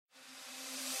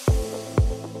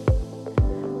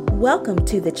Welcome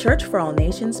to the Church for All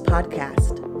Nations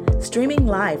podcast, streaming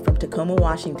live from Tacoma,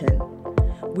 Washington.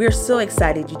 We're so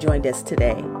excited you joined us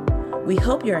today. We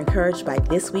hope you're encouraged by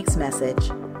this week's message.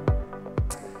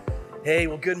 Hey,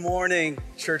 well, good morning,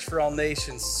 Church for All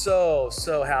Nations. So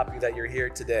happy that you're here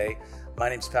today. My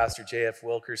name's Pastor J.F.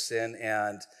 Wilkerson,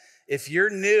 and if you're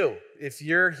new, if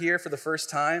you're here for the first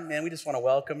time, man, we just want to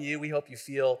welcome you. We hope you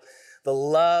feel the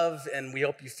love, and we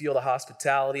hope you feel the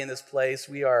hospitality in this place.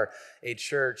 We are a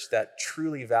church that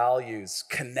truly values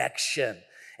connection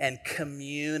and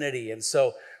community. And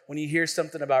so when you hear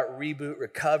something about Reboot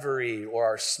Recovery or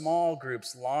our small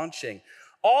groups launching,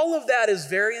 all of that is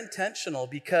very intentional,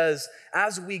 because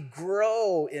as we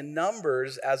grow in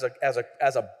numbers as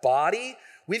a body,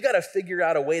 we've got to figure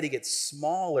out a way to get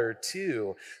smaller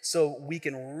too, so we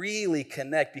can really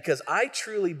connect. Because I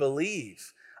truly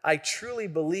believe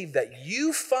that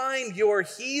you find your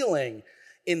healing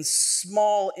in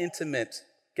small, intimate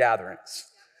gatherings.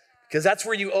 Because that's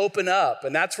where you open up,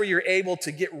 and that's where you're able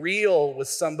to get real with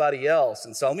somebody else.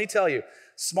 And so let me tell you,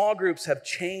 small groups have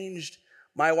changed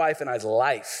my wife and I's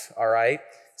life, all right?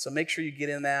 So make sure you get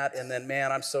in that. And then,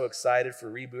 man, I'm so excited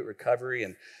for Reboot Recovery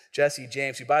and Jesse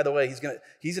James, who, by the way, he's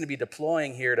gonna be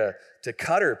deploying here to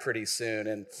Qatar pretty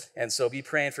soon, and so be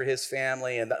praying for his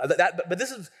family and that. But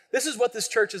this is what this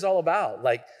church is all about,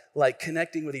 like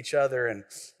connecting with each other, and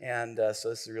so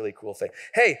this is a really cool thing.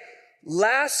 Hey,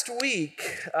 last week,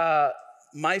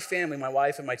 my family, my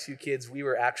wife and my two kids, we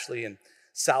were actually in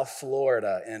South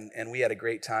Florida, and we had a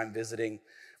great time visiting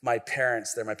my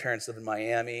parents there. My parents live in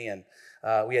Miami, and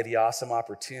we had the awesome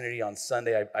opportunity on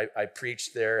Sunday. I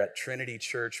preached there at Trinity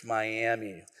Church,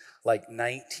 Miami, like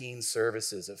 19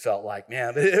 services. It felt like,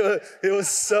 man, it was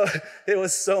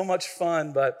so much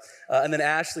fun. But and then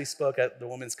Ashley spoke at the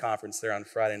women's conference there on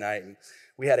Friday night, and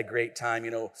we had a great time.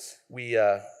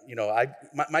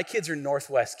 My kids are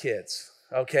Northwest kids,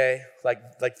 okay?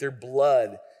 Like their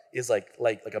blood is like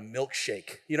a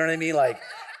milkshake. You know what I mean?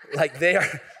 Like they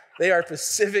are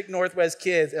Pacific Northwest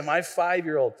kids. And my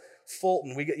 5-year-old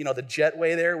Fulton, we get, the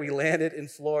jetway there, we landed in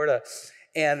Florida,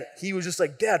 and he was just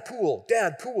like, Dad, pool,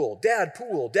 Dad, pool, Dad,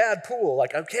 pool, Dad, pool.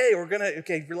 Like,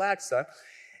 okay, relax, son.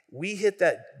 We hit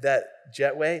that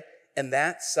jetway, and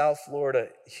that South Florida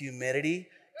humidity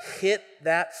hit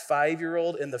that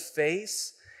 5-year-old in the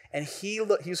face, and he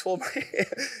was holding my hand.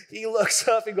 He looks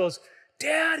up and goes,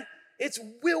 Dad, it's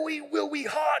willy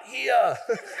hot here.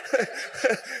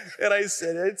 And I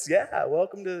said,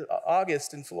 welcome to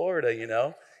August in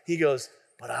Florida, He goes,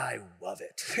 but I love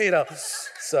it,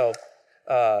 So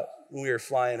when we were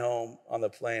flying home on the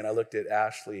plane, I looked at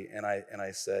Ashley and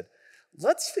I said,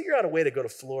 let's figure out a way to go to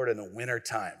Florida in the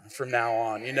wintertime from now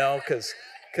on,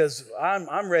 because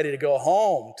I'm ready to go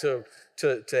home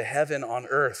to heaven on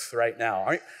earth right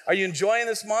now. Are you enjoying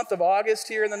this month of August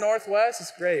here in the Northwest?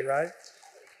 It's great, right?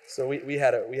 So we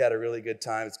had a really good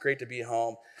time. It's great to be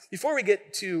home. Before we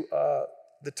get to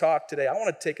the talk today, I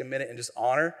want to take a minute and just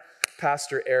honor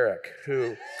Pastor Eric,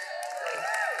 who,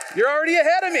 you're already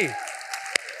ahead of me,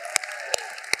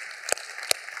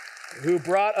 who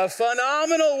brought a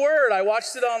phenomenal word. I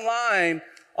watched it online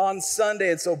on Sunday.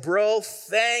 And so, bro,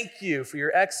 thank you for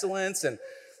your excellence, and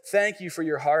thank you for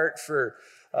your heart for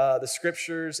the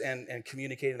scriptures and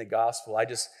communicating the gospel.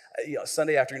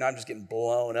 Sunday afternoon, I'm just getting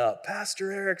blown up.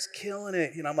 Pastor Eric's killing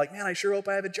it. I'm like, man, I sure hope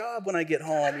I have a job when I get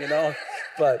home,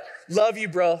 But love you,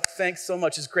 bro. Thanks so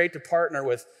much. It's great to partner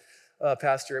with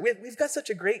Pastor Eric. We've got such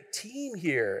a great team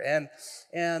here, and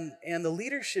the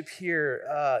leadership here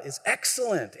is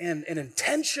excellent and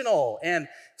intentional and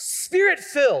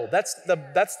spirit-filled. That's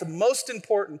the most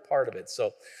important part of it.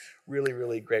 So really,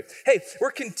 really great. Hey,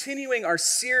 we're continuing our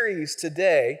series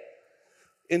today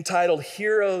entitled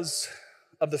Heroes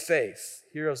of the Faith.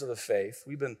 Heroes of the Faith.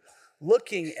 We've been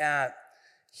looking at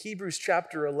Hebrews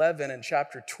chapter 11 and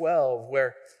chapter 12,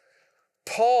 where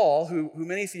Paul, who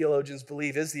many theologians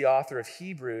believe is the author of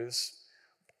Hebrews,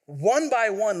 one by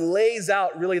one lays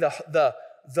out really the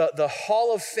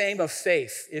hall of fame of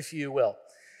faith, if you will.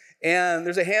 And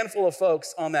there's a handful of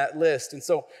folks on that list. And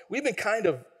so we've been kind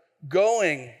of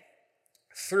going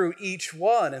through each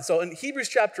one. And so in Hebrews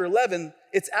chapter 11,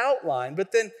 it's outlined,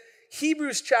 but then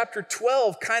Hebrews chapter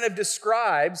 12 kind of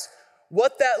describes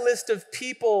what that list of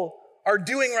people are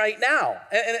doing right now.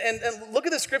 And look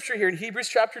at the scripture here in Hebrews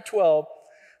chapter 12,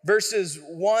 verses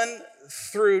 1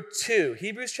 through 2.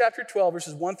 Hebrews chapter 12,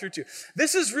 verses 1 through 2.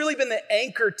 This has really been the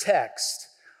anchor text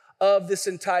of this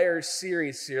entire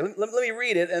series here. Let me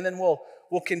read it, and then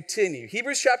we'll continue.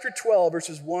 Hebrews chapter 12,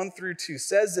 verses 1 through 2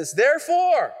 says this: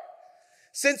 Therefore,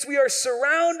 since we are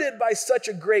surrounded by such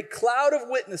a great cloud of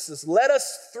witnesses, let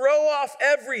us throw off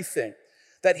everything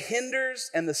that hinders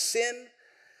and the sin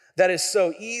that is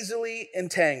so easily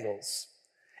entangles.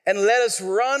 And let us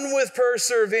run with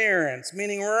perseverance,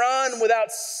 meaning run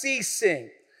without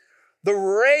ceasing, the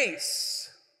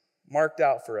race marked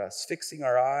out for us, fixing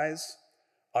our eyes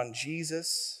on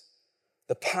Jesus,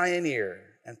 the pioneer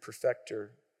and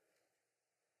perfecter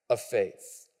of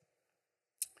faith.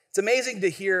 It's amazing to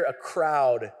hear a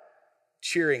crowd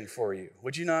cheering for you.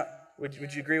 Would you not?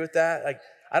 Would you agree with that? Like,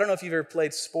 I don't know if you've ever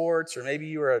played sports, or maybe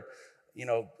you were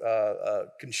a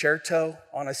concerto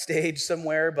on a stage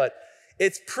somewhere, but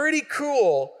it's pretty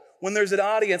cool when there's an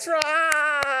audience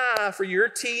for your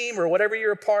team or whatever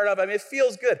you're a part of. I mean, it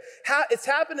feels good. It's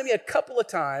happened to me a couple of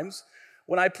times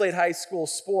when I played high school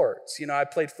sports. I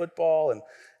played football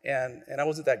and I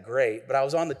wasn't that great, but I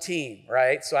was on the team,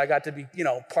 right? So I got to be,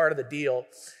 part of the deal.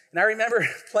 And I remember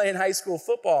playing high school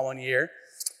football one year,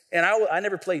 and I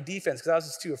never played defense because I was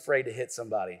just too afraid to hit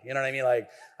somebody. You know what I mean? Like,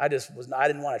 I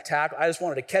didn't want to tackle. I just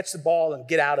wanted to catch the ball and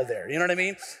get out of there. You know what I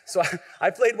mean? So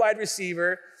I played wide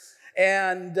receiver,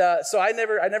 and so I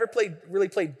never really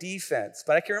played defense.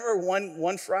 But I can remember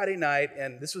one Friday night,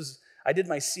 and I did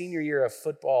my senior year of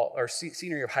football, or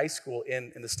senior year of high school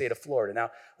in the state of Florida.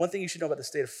 Now, one thing you should know about the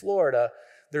state of Florida,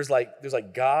 there's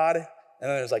like God, and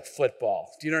then there's like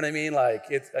football. Do you know what I mean? Like,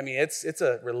 it's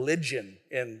a religion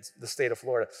in the state of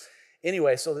Florida.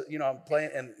 Anyway, so, I'm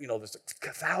playing, and, there's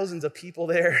thousands of people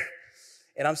there,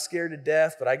 and I'm scared to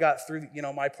death, but I got through,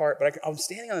 my part, but I'm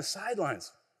standing on the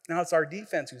sidelines. Now it's our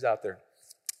defense who's out there.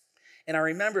 And I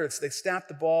remember they snapped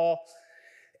the ball,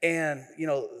 and,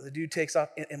 the dude takes off,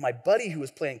 and my buddy who was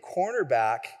playing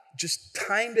cornerback just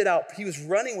timed it out. He was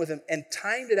running with him and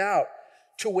timed it out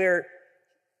to where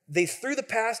they threw the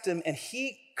pass to him, and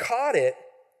he caught it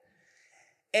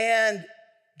and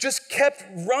just kept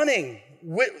running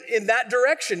in that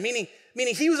direction, meaning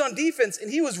he was on defense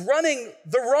and he was running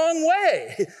the wrong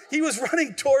way. He was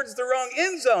running towards the wrong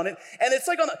end zone, and it's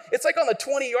like on the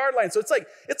 20-yard line. So it's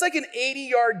like an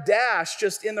 80-yard dash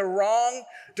just in the wrong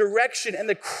direction, and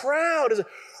the crowd is,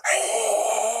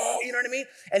 you know what I mean?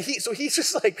 And he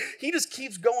just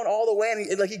keeps going all the way,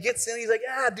 and he gets in, he's like,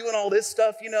 doing all this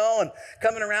stuff, and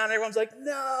coming around, and everyone's like,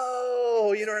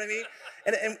 no, you know what I mean?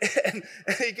 And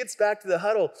he gets back to the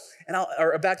huddle,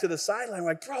 or back to the sideline. I'm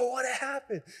like, bro, what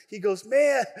happened? He goes,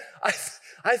 man,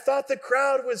 I thought the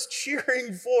crowd was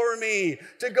cheering for me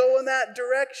to go in that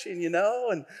direction,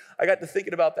 And I got to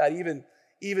thinking about that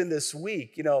even this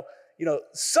week,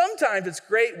 sometimes it's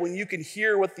great when you can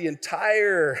hear what the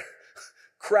entire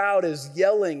crowd is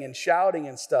yelling and shouting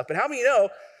and stuff. But how many know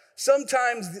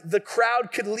sometimes the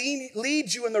crowd could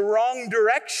lead you in the wrong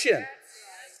direction?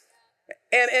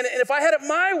 And if I had it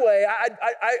my way,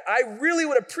 I really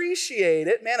would appreciate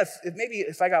it, man,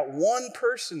 if I got one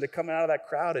person to come out of that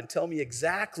crowd and tell me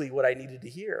exactly what I needed to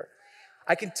hear.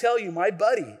 I can tell you, my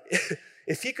buddy,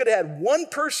 if he could have had one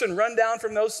person run down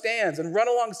from those stands and run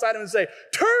alongside him and say,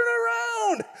 turn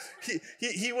around,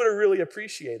 he would have really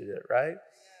appreciated it, right?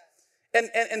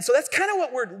 And so that's kind of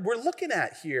what we're looking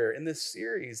at here in this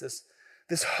series,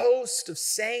 this host of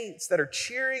saints that are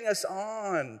cheering us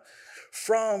on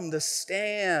from the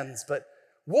stands. But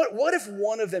what if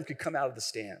one of them could come out of the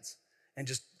stands and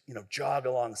just, jog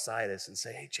alongside us and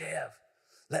say, hey, JF,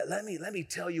 let me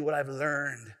tell you what I've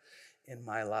learned in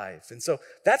my life. And so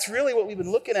that's really what we've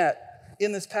been looking at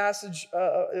in this passage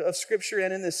of scripture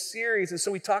and in this series. And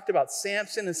so we talked about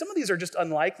Samson, and some of these are just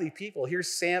unlikely people. Here's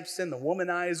Samson, the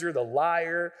womanizer, the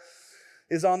liar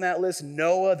is on that list.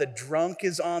 Noah, the drunk,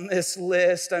 is on this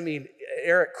list. I mean,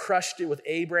 Eric crushed it with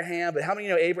Abraham, but how many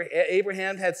know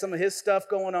Abraham had some of his stuff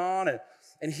going on?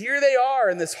 And here they are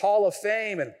in this hall of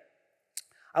fame. And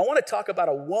I want to talk about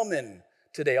a woman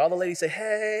today. All the ladies say,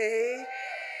 hey.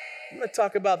 I'm going to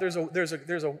talk about there's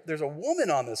a woman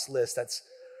on this list that's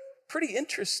pretty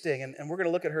interesting, and we're going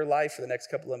to look at her life for the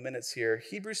next couple of minutes here.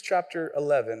 Hebrews chapter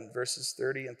 11, verses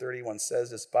 30 and 31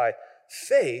 says this: by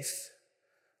faith,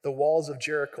 the walls of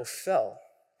Jericho fell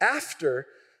after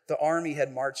the army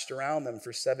had marched around them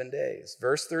for 7 days.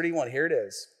 Verse 31, here it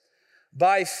is.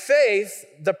 By faith,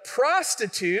 the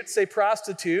prostitute, say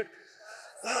prostitute.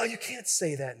 Oh, you can't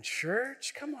say that in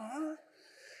church. Come on.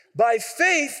 By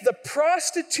faith, the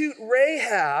prostitute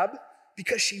Rahab,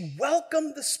 because she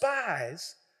welcomed the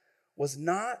spies, was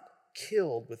not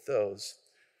killed with those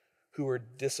who were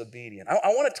disobedient. I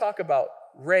want to talk about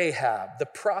Rahab, the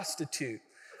prostitute,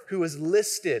 who was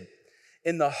listed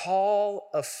in the Hall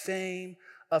of Fame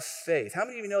of Faith. How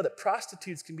many of you know that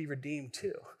prostitutes can be redeemed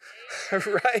too?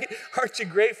 Right? Aren't you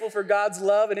grateful for God's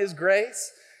love and his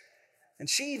grace? And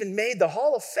she even made the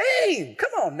Hall of Fame.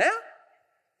 Come on now.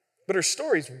 But her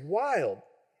story's wild.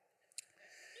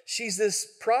 she's this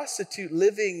prostitute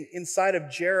living inside of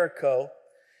Jericho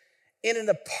in an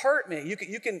apartment.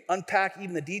 You can unpack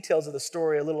even the details of the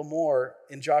story a little more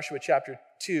in Joshua chapter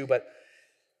 2, but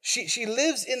she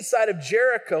lives inside of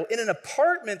Jericho in an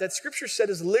apartment that Scripture said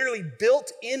is literally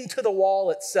built into the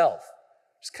wall itself.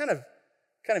 It's kind of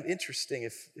interesting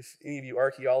if any of you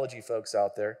archaeology folks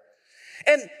out there.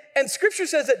 And Scripture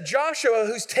says that Joshua,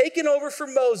 who's taken over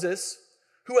from Moses,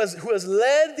 who has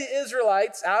led the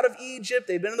Israelites out of Egypt,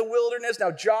 they've been in the wilderness.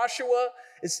 Now Joshua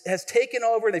has taken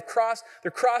over, and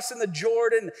they're crossing the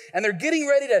Jordan, and they're getting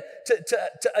ready to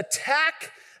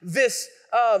attack this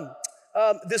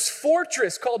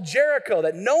fortress called Jericho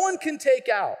that no one can take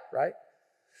out, right?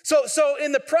 So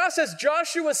in the process,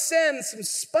 Joshua sends some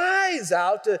spies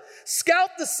out to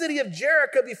scout the city of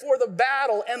Jericho before the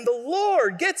battle, and the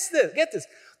Lord, get this,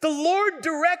 the Lord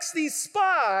directs these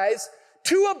spies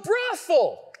to a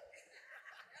brothel.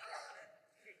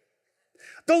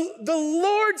 The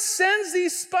Lord sends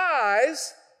these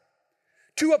spies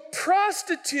to a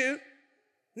prostitute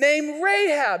named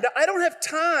Rahab. Now, I don't have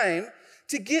time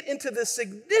to get into the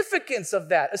significance of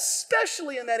that,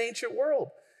 especially in that ancient world.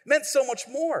 It meant so much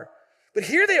more. But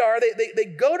here they are, they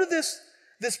go to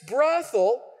this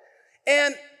brothel,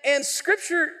 and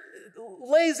Scripture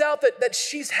lays out that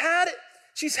she's had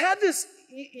this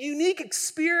unique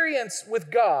experience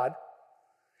with God,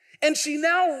 and she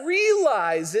now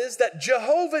realizes that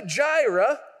Jehovah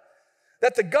Jireh,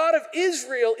 that the God of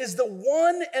Israel, is the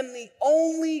one and the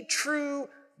only true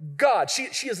God.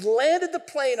 She has landed the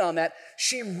plane on that.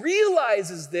 She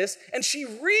realizes this, and she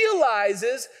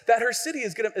realizes that her city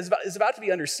is about to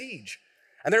be under siege,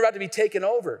 and they're about to be taken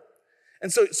over.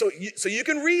 And so you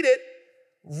can read it.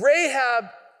 Rahab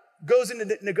goes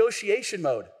into negotiation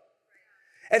mode,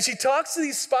 and she talks to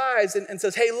these spies and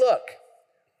says, "Hey, look,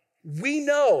 we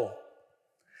know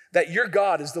that your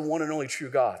God is the one and only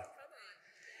true God,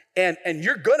 and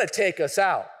you're gonna take us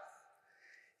out.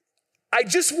 I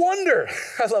just wonder,"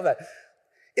 I love that,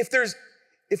 if there's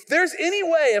any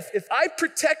way, if I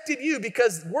protected you,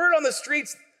 because word on the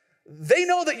streets, they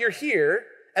know that you're here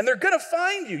and they're gonna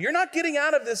find you. You're not getting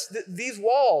out of these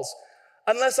walls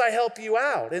unless I help you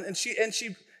out. And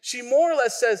she more or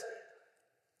less says,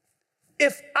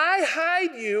 if I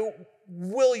hide you,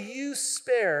 will you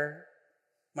spare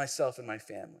myself and my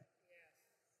family?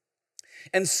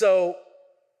 And so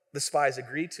the spies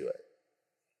agree to it.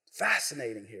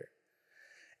 Fascinating here.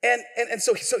 And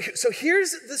so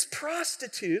here's this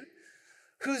prostitute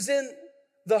who's in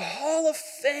the Hall of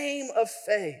Fame of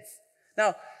faith.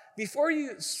 Now, before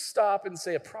you stop and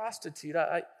say a prostitute,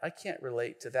 I can't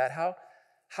relate to that.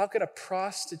 How can a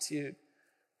prostitute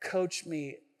coach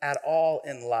me at all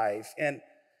in life? And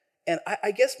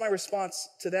I guess my response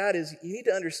to that is, you need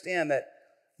to understand that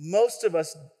most of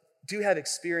us do have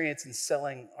experience in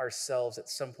selling ourselves at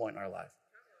some point in our life,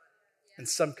 in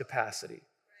some capacity.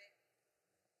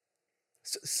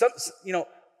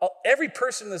 Every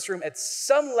person in this room, at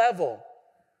some level,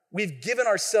 we've given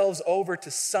ourselves over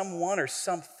to someone or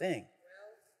something.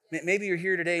 Maybe you're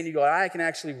here today and you go, I can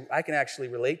actually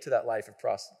relate to that life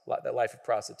of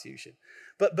prostitution.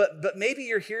 But maybe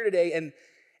you're here today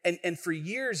and for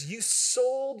years you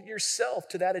sold yourself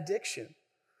to that addiction.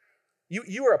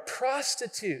 You were a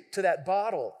prostitute to that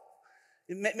bottle.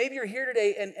 Maybe you're here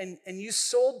today and you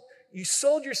sold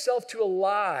yourself to a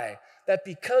lie that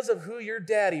because of who your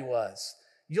daddy was,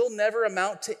 you'll never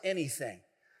amount to anything.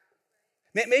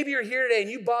 Maybe you're here today and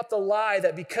you bought the lie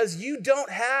that because you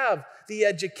don't have the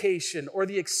education or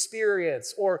the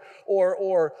experience or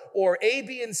A,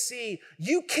 B, and C,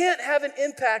 you can't have an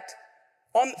impact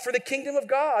for the kingdom of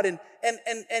God, and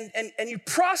you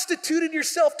prostituted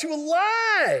yourself to a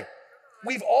lie.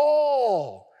 We've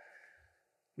all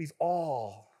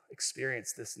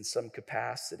experienced this in some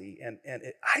capacity, and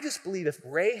I just believe if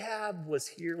Rahab was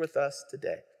here with us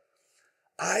today,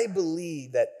 I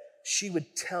believe that she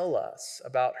would tell us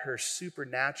about her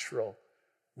supernatural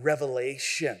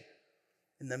revelation.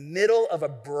 In the middle of a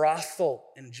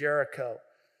brothel in Jericho,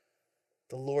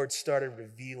 the Lord started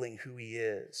revealing who he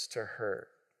is to her.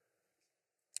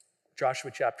 Joshua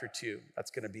chapter 2,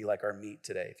 that's going to be like our meat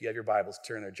today. If you have your Bibles,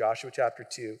 turn there. Joshua chapter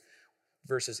 2,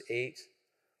 verses 8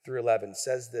 through 11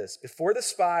 says this: Before the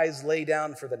spies lay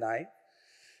down for the night,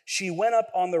 she went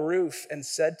up on the roof and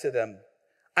said to them,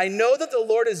 I know that the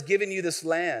Lord has given you this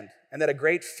land, and that a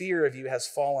great fear of you has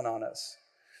fallen on us,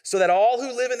 so that all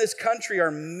who live in this country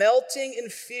are melting in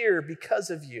fear because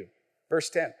of you. Verse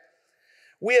 10,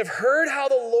 we have heard how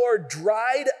the Lord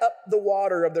dried up the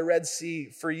water of the Red Sea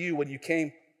for you when you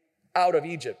came out of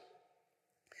Egypt,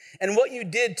 And what you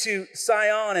did to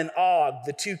Sihon and Og,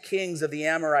 the two kings of the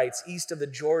Amorites east of the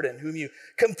Jordan, whom you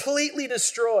completely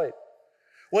destroyed.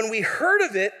 When we heard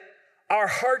of it, our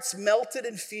hearts melted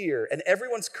in fear, and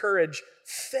everyone's courage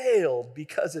failed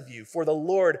because of you. For the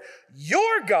Lord,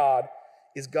 your God,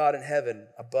 is God in heaven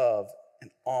above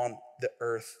and on the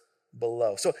earth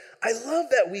below. So I love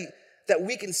that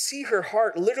we can see her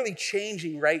heart literally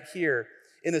changing right here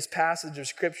in this passage of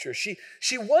scripture. She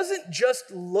wasn't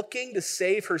just looking to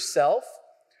save herself,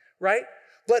 right?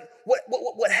 But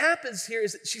what happens here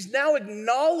is that she's now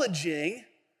acknowledging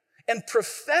and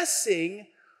professing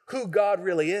who God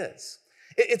really is.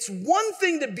 It's one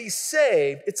thing to be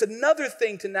saved. It's another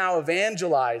thing to now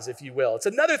evangelize, if you will. It's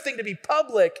another thing to be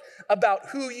public about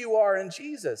who you are in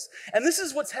Jesus. And this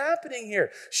is what's happening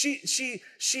here.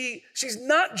 She's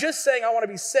not just saying, I want to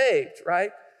be saved,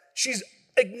 right? She's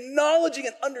acknowledging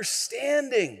and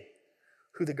understanding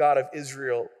who the God of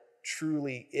Israel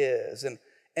truly is. And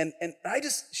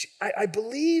I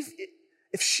believe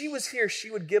if she was here, she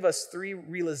would give us three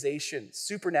realizations,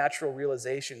 supernatural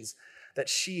realizations that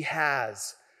she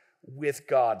has with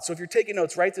God. So if you're taking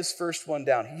notes, write this first one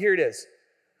down. Here it is.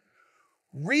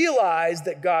 Realize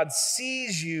that God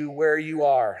sees you where you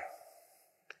are.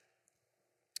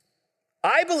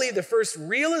 I believe the first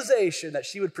realization that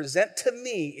she would present to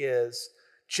me is,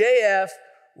 JF,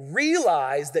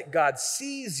 realize that God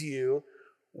sees you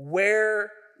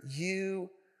where you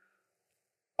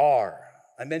are.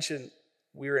 I mentioned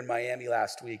we were in Miami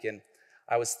last week, and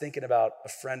I was thinking about a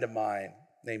friend of mine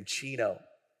named Chino,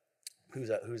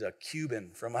 who's a Cuban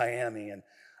from Miami. And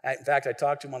in fact, I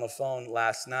talked to him on the phone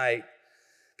last night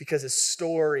because his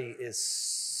story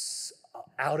is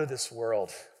out of this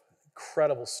world.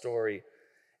 Incredible story.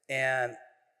 And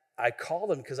I called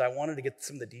him because I wanted to get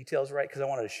some of the details right, because I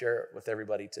wanted to share it with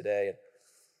everybody today.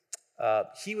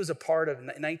 He was a part of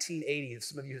 1980.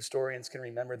 Some of you historians can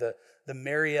remember the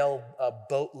Mariel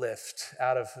boat lift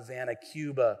out of Havana,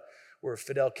 Cuba, where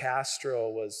Fidel Castro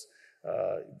was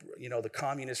the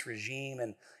communist regime,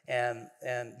 and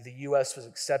the U.S. was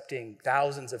accepting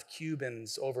thousands of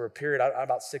Cubans over a period of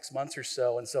about 6 months or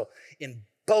so. And so in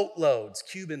boatloads,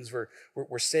 Cubans were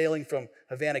sailing from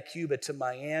Havana, Cuba to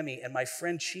Miami. And my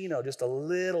friend Chino, just a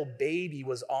little baby,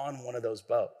 was on one of those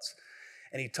boats.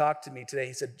 And he talked to me today.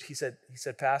 He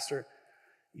said, Pastor,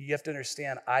 you have to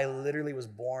understand, I literally was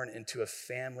born into a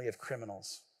family of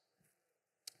criminals.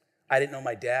 I didn't know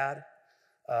my dad.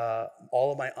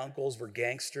 All of my uncles were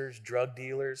gangsters, drug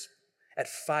dealers. At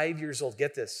 5 years old,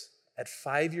 get this, at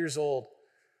 5 years old,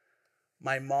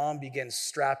 my mom began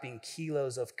strapping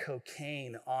kilos of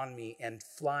cocaine on me and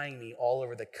flying me all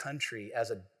over the country as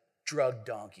a drug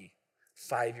donkey.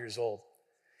 5 years old.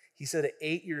 He said at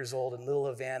 8 years old in Little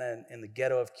Havana in the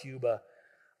ghetto of Cuba,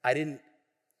 I didn't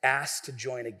ask to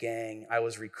join a gang. I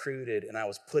was recruited and I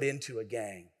was put into a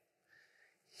gang.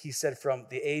 He said from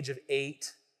the age of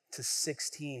 8 to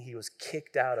 16, he was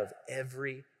kicked out of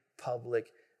every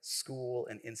public school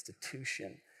and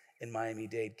institution in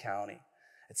Miami-Dade County.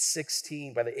 At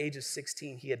 16, by the age of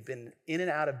 16, he had been in and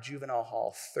out of juvenile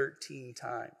hall 13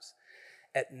 times.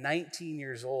 At 19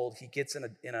 years old, he gets in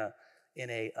a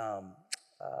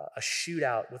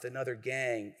shootout with another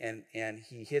gang, and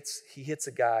he hits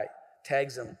a guy,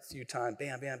 tags him a few times,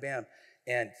 bam, bam, bam,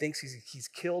 and thinks he's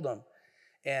killed him,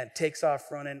 and takes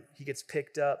off running. He gets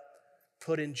picked up,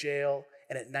 put in jail,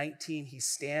 and at 19, he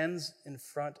stands in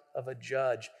front of a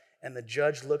judge, and the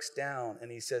judge looks down and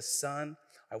he says, son,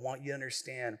 I want you to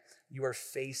understand, you are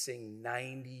facing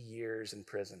 90 years in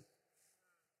prison.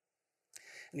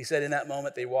 And he said in that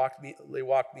moment, they walked me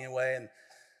away, and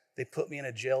they put me in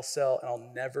a jail cell, and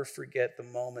I'll never forget the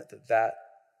moment that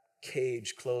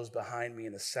cage closed behind me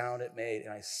and the sound it made.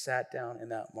 And I sat down in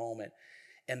that moment,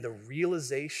 and the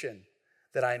realization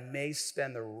that I may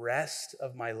spend the rest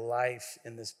of my life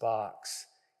in this box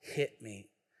hit me,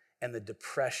 and the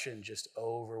depression just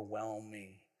overwhelmed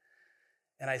me.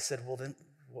 And I said, well, then,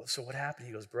 so what happened?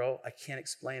 He goes, bro, I can't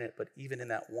explain it, but even in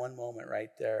that one moment right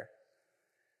there,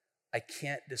 I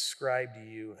can't describe to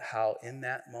you how in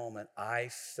that moment I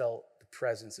felt the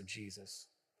presence of Jesus.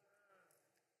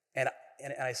 And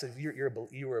I said,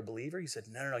 you were a believer? He said,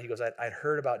 no. He goes, I'd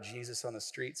heard about Jesus on the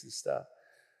streets and stuff.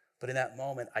 But in that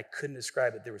moment, I couldn't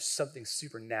describe it. There was something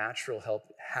supernatural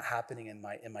happening in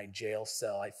my jail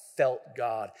cell. I felt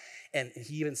God. And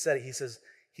he even said it.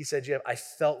 He said, Jeff, I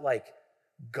felt like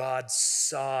God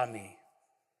saw me.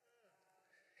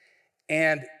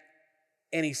 And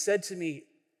he said to me,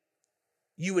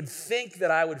 you would think that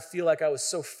I would feel like I was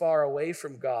so far away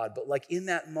from God, but like in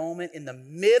that moment, in the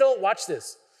middle, watch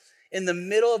this, in the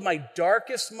middle of my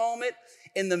darkest moment,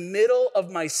 in the middle of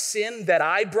my sin that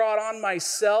I brought on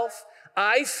myself,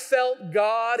 I felt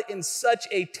God in such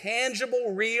a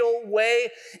tangible, real way.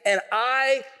 And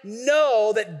I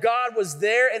know that God was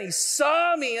there and he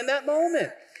saw me in that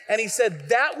moment. And he said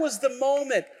that was the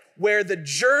moment where the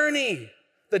journey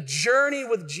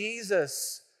with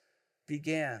Jesus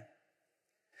began.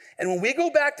 And when we go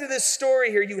back to this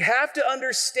story here, you have to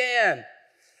understand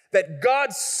that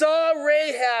God saw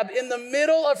Rahab in the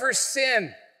middle of her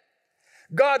sin.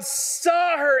 God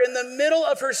saw her in the middle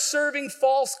of her serving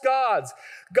false gods.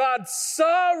 God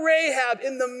saw Rahab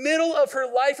in the middle of her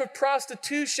life of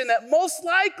prostitution that most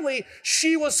likely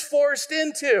she was forced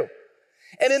into.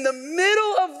 And in the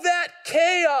middle of that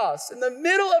chaos, in the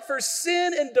middle of her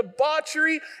sin and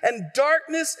debauchery and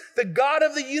darkness, the God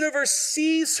of the universe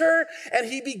sees her and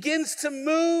he begins to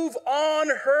move on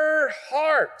her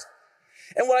heart.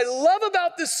 And what I love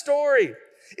about this story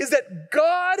is that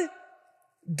God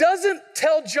doesn't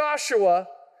tell Joshua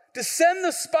to send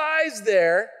the spies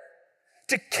there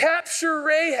to capture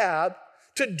Rahab,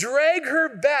 to drag her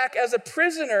back as a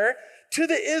prisoner to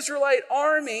the Israelite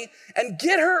army and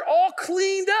get her all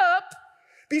cleaned up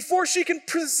before she can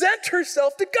present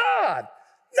herself to God.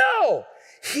 No,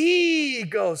 he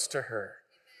goes to her.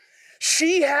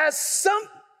 She has some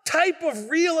type of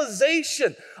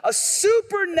realization, a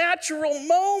supernatural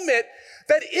moment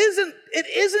that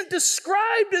isn't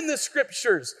described in the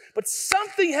scriptures, but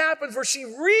something happens where she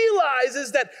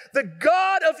realizes that the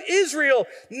God of Israel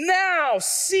now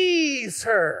sees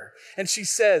her. And she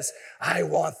says, I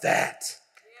want that.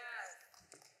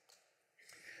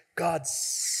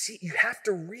 You have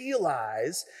to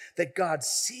realize that God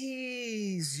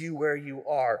sees you where you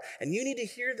are. And you need to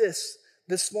hear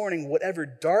this morning. Whatever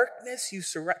darkness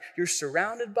you're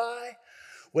surrounded by,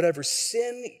 whatever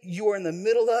sin you are in the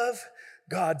middle of,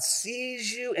 God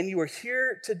sees you, and you are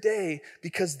here today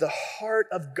because the heart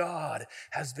of God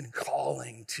has been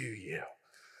calling to you.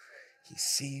 He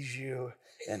sees you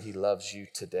and he loves you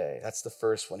today. That's the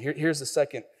first one. Here's the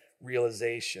second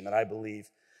realization that I believe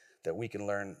that we can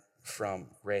learn from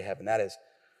Rahab, and that is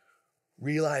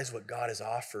realize what God is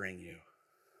offering you.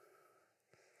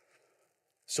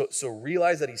 So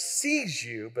realize that he sees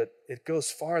you, but it goes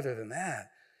farther than that.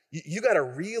 You got to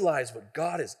realize what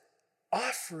God is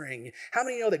offering. How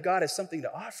many know that God has something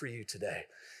to offer you today?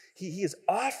 He is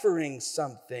offering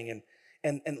something.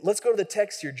 And let's go to the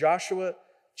text here, Joshua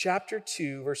chapter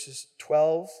 2, verses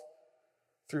 12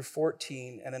 through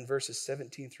 14, and then verses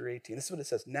 17 through 18. This is what it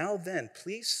says. Now then,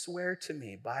 please swear to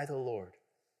me by the Lord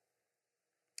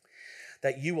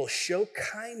that you will show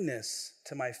kindness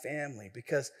to my family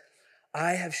because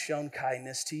I have shown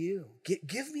kindness to you.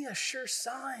 Give me a sure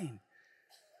sign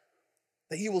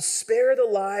that you will spare the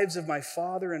lives of my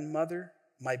father and mother,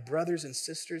 my brothers and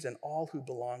sisters, and all who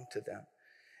belong to them,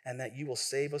 and that you will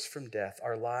save us from death,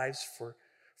 our lives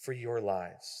for your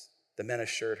lives. The men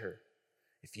assured her,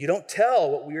 if you don't tell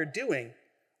what we are doing,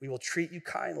 we will treat you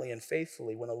kindly and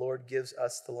faithfully when the Lord gives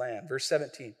us the land. Verse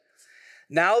 17,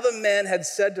 now the men had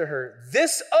said to her,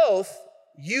 this oath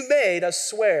you made us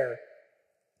swear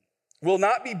will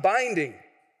not be binding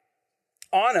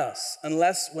on us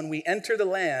unless when we enter the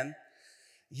land,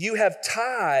 you have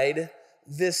tied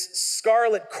this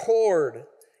scarlet cord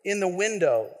in the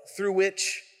window through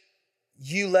which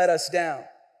you let us down.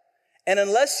 And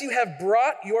unless you have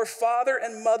brought your father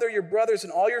and mother, your brothers,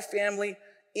 and all your family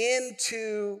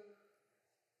into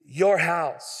your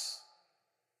house.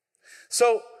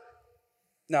 So,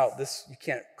 now this, you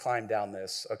can't climb down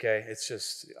this, okay? It's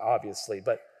just obviously,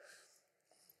 but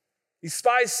these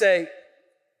spies say,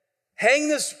 hang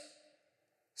this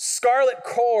scarlet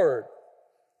cord,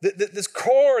 this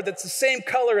cord that's the same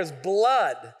color as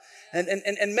blood.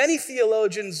 And many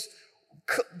theologians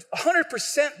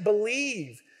 100%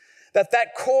 believe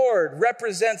that cord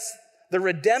represents the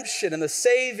redemption and the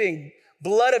saving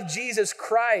blood of Jesus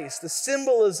Christ, the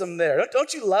symbolism there.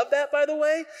 Don't you love that, by the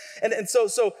way? And so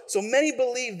many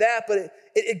believe that, but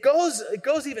it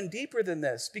goes even deeper than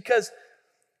this, because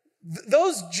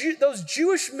those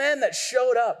Jewish men that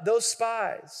showed up, those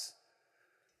spies,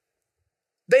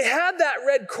 they had that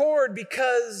red cord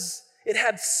because it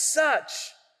had such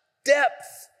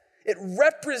depth. It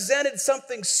represented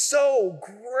something so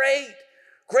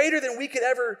greater than we could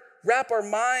ever wrap our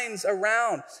minds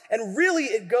around. And really,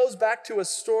 it goes back to a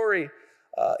story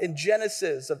in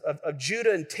Genesis of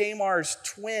Judah and Tamar's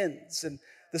twins. And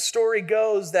the story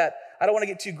goes that, I don't want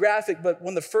to get too graphic, but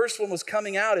when the first one was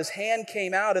coming out, his hand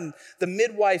came out and the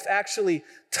midwife actually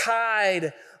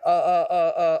tied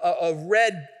a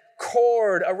red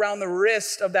cord around the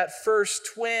wrist of that first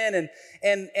twin,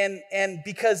 and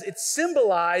because it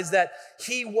symbolized that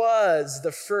he was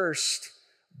the first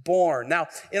born. Now,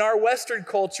 in our Western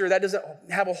culture, that doesn't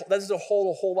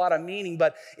hold a whole lot of meaning,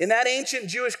 but in that ancient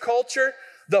Jewish culture,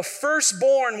 the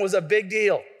firstborn was a big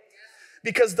deal.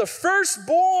 Because the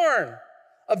firstborn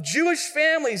of Jewish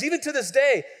families, even to this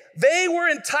day, they were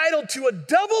entitled to a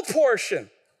double portion.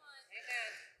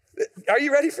 Are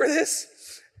you ready for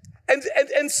this?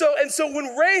 And so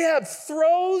when Rahab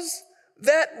throws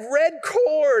that red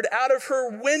cord out of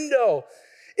her window,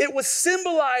 it was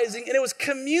symbolizing and it was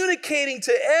communicating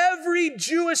to every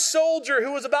Jewish soldier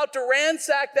who was about to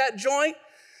ransack that joint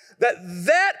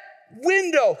that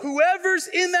window, whoever's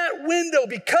in that window,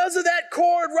 because of that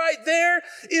cord right there,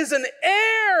 is an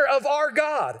heir of our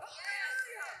God.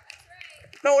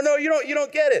 No, you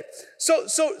don't get it. So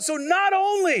not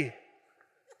only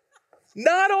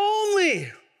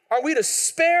are we to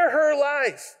spare her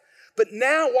life, but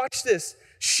now watch this.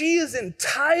 She is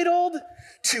entitled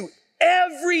to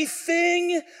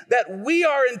everything that we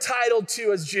are entitled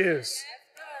to as Jews.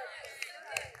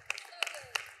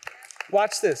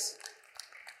 Watch this.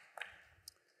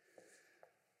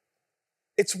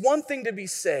 It's one thing to be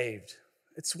saved.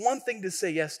 It's one thing to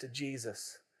say yes to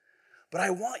Jesus. But I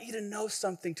want you to know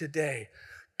something today.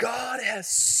 God has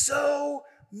so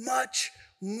much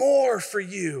more for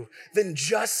you than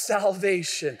just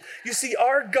salvation. You see,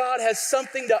 our God has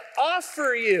something to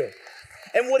offer you.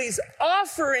 And what he's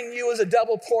offering you is a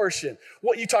double portion.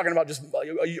 What are you talking about? Just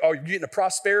are you getting a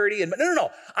prosperity? No.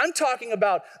 I'm talking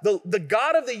about the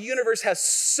God of the universe has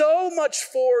so much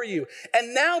for you.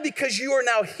 And now because you are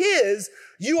now his,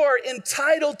 you are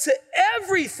entitled to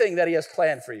everything that he has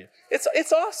planned for you.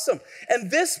 It's awesome.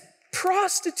 And this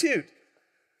prostitute,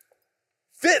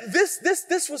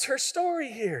 this was her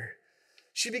story here.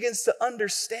 She begins to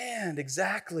understand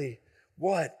exactly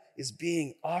what is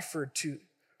being offered to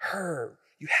her.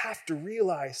 You have to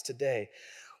realize today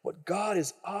what God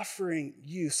is offering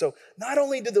you. So not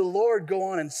only did the Lord go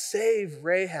on and save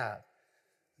Rahab,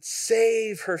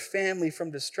 save her family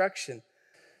from destruction,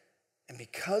 and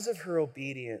because of her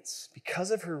obedience,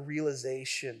 because of her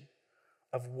realization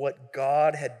of what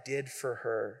God had did for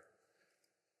her,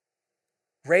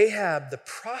 Rahab, the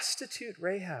prostitute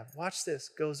Rahab, watch this,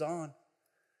 goes on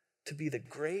to be the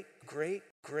great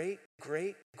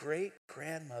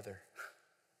grandmother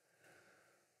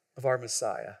of our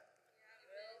Messiah,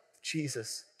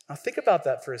 Jesus. Now think about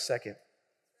that for a second.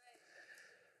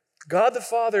 God the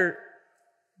Father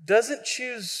doesn't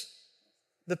choose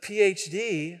the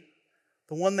PhD,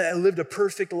 the one that lived a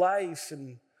perfect life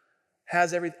and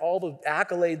has all the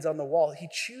accolades on the wall. He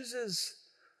chooses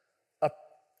a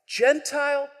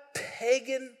Gentile,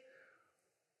 pagan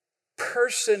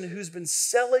person who's been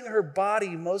selling her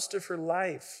body most of her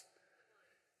life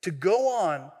to go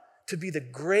on to be the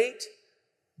great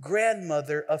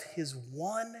grandmother of his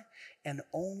one and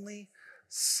only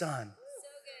son.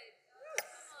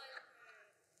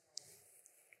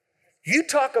 You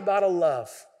talk about a love.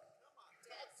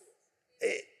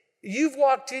 You've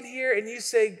walked in here and you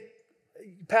say,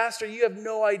 Pastor, you have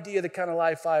no idea the kind of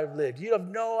life I've lived. You have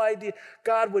no idea.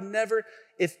 God would never,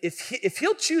 if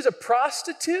he'll choose a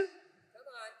prostitute,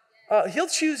 he'll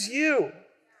choose you,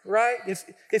 right?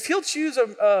 If he'll choose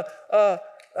a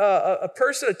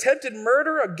person, attempted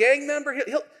murder, a gang member,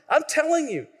 I'm telling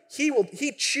you,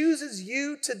 he chooses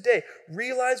you today.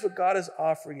 Realize what God is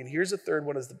offering. And here's the third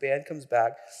one as the band comes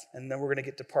back, and then we're going to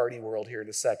get to party world here in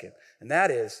a second. And that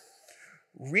is,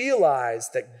 realize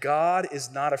that God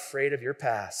is not afraid of your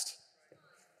past.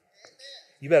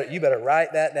 You better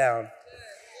write that down.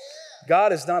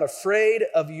 God is not afraid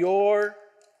of your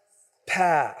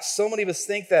past. So many of us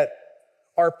think that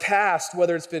our past,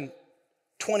 whether it's been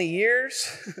 20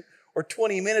 years or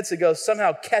 20 minutes ago,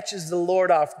 somehow catches the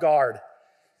Lord off guard.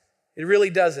 It really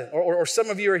doesn't. Or some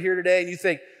of you are here today and you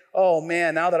think, oh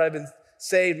man, now that I've been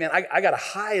saved, man, I got to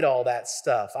hide all that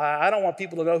stuff. I don't want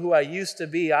people to know who I used to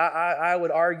be. I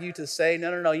would argue to say,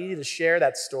 no, you need to share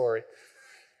that story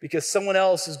because someone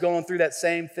else is going through that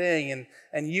same thing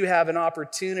and you have an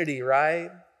opportunity,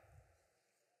 right?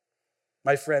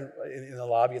 My friend in the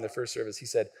lobby in the first service, he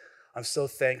said, I'm so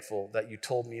thankful that you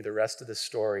told me the rest of the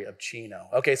story of Chino.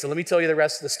 Okay, so let me tell you the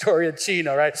rest of the story of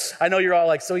Chino, right? I know you're all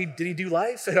like, so did he do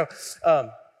life?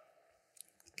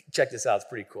 Check this out, it's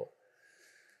pretty cool.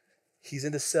 He's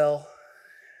in the cell.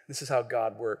 This is how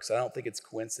God works. I don't think it's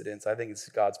coincidence. I think it's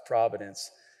God's providence.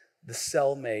 The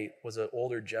cellmate was an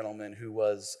older gentleman who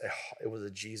was a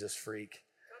Jesus freak.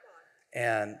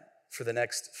 And for the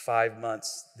next 5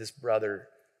 months, this brother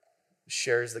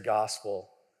shares the gospel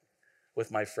with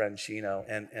my friend Chino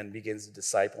and begins to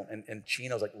disciple. And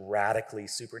Chino's like radically,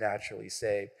 supernaturally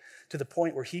saved to the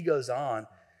point where he goes on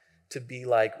to be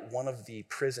like one of the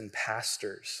prison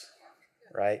pastors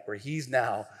right? Where he's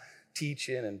now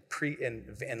teaching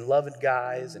and loving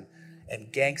guys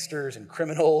and gangsters and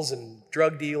criminals and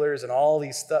drug dealers and all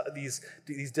these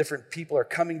different people are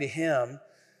coming to him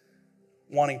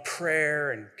wanting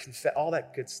prayer and all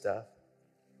that good stuff.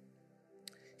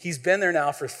 He's been there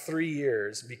now for 3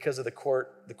 years because of the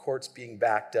courts being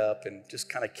backed up and just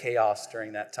kind of chaos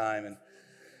during that time. And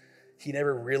he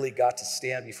never really got to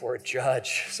stand before a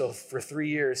judge. So for 3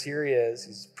 years, here he is.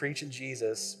 He's preaching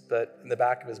Jesus, but in the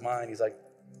back of his mind, he's like,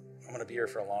 I'm going to be here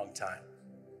for a long time.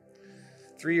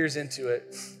 3 years into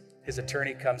it, his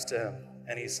attorney comes to him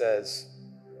and he says,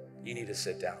 you need to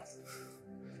sit down.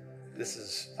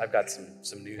 I've got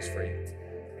some news for you.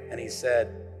 And he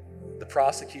said, the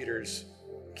prosecutors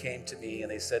came to me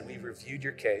and they said, we've reviewed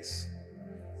your case.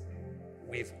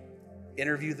 We've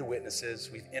interviewed the witnesses.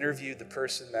 We've interviewed the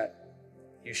person that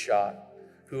you shot,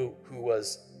 who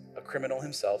was a criminal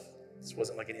himself. This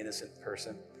wasn't like an innocent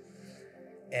person.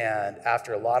 And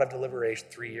after a lot of deliberation,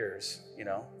 3 years,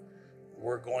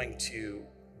 we're going to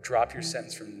drop your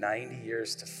sentence from 90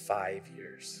 years to 5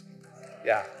 years.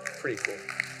 Yeah, pretty cool.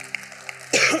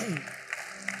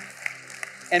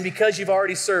 And because you've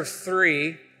already served 3,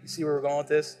 you see where we're going with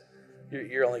this?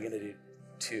 You're only going to do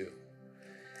 2.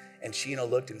 And Chino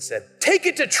looked and said, take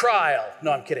it to trial.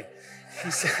 No, I'm kidding.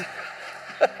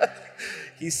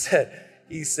 He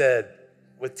said,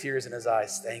 with tears in his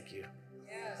eyes, thank you.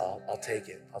 I'll take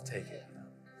it. I'll take it.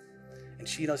 And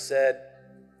Chino said,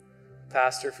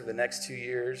 Pastor, for the next 2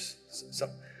 years,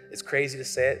 it's crazy to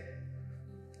say it,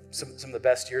 some of the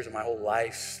best years of my whole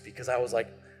life, because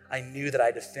I knew that I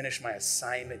had to finish my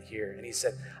assignment here. And he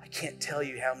said, I can't tell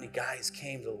you how many guys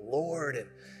came to the Lord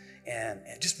and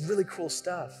just really cool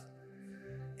stuff.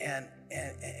 And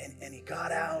he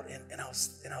got out and I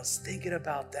was thinking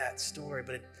about that story,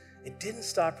 but it didn't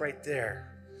stop right there.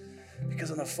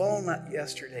 Because on the phone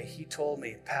yesterday, he told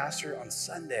me, Pastor, on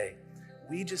Sunday,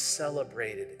 we just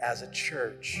celebrated as a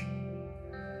church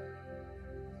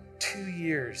 2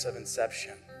 years of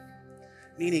inception.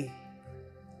 Meaning,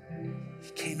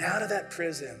 he came out of that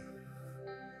prison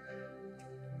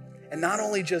and not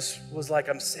only just was like,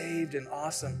 I'm saved and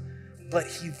awesome, but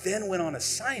he then went on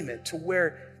assignment to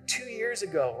where 2 years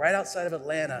ago, right outside of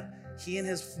Atlanta, he and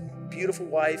his beautiful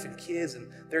wife and kids and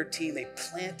their team, they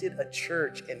planted a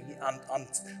church. And on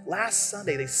last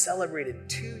Sunday, they celebrated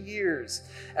 2 years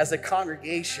as a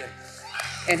congregation.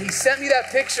 And he sent me that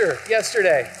picture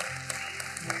yesterday.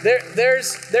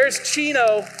 There's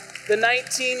Chino, the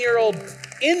 19-year-old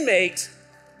inmate.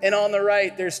 And on the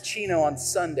right, there's Chino on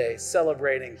Sunday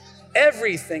celebrating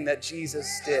everything that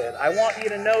Jesus did. I want you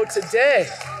to know today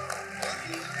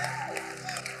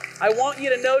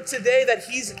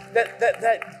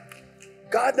that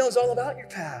God knows all about your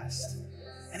past.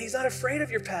 And he's not afraid of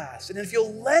your past. And if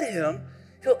you'll let him,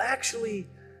 he'll actually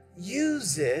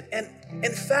use it. And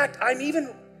in fact, I'm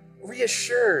even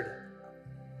reassured.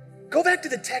 Go back to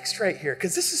the text right here,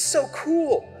 because this is so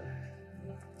cool.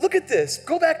 Look at this.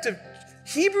 Go back to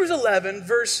Hebrews 11,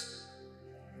 verse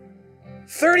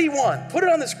 31. Put it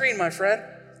on the screen, my friend.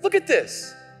 Look at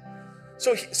this.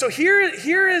 So here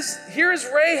is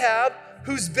Rahab,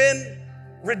 who's been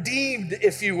redeemed,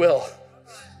 if you will.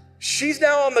 She's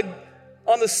now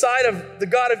on the side of the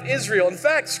God of Israel. In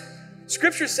fact,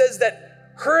 Scripture says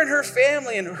that her and her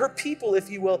family and her people, if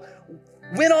you will,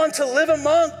 went on to live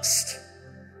amongst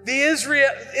the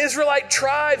Israelite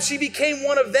tribes. She became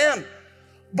one of them.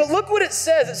 But look what it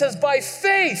says. It says, by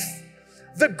faith,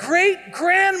 the great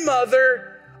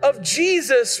grandmother of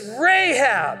Jesus,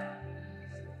 Rahab.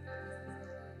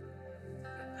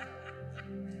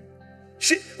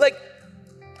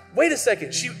 Wait a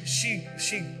second. She,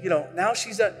 now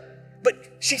she's but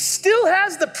she still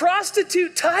has the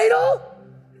prostitute title?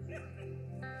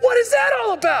 What is that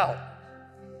all about?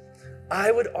 I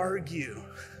would argue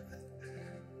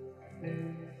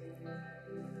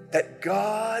that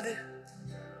God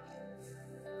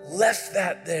left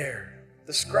that there.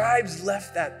 The scribes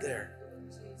left that there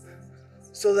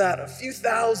so that a few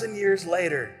thousand years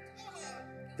later,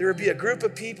 there would be a group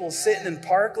of people sitting in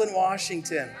Parkland,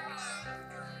 Washington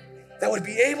that would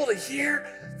be able to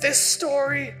hear this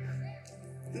story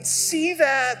and see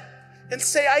that and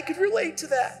say, I could relate to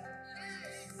that.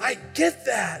 I get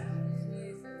that.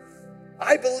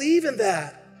 I believe in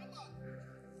that.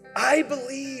 I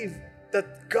believe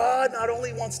that God not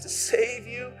only wants to save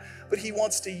you, but he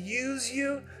wants to use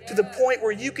you to the point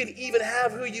where you can even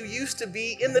have who you used to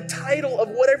be in the title of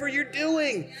whatever you're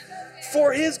doing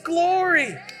for his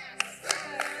glory.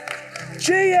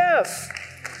 JF,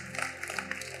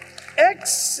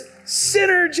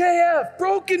 sinner JF,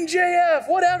 broken JF,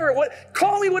 whatever.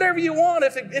 Call me whatever you want.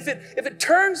 If it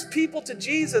turns people to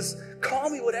Jesus, call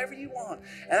me whatever you want.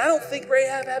 And I don't think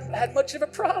Rahab had much of a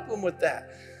problem with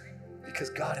that because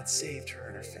God had saved her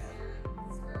and her family.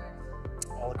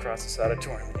 All across this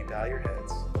auditorium, when you bow your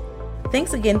heads.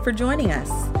 Thanks again for joining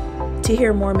us. To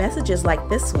hear more messages like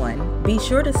this one, be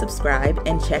sure to subscribe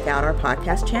and check out our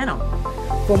podcast channel.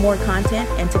 For more content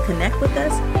and to connect with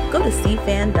us, go to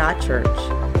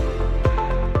cfan.church.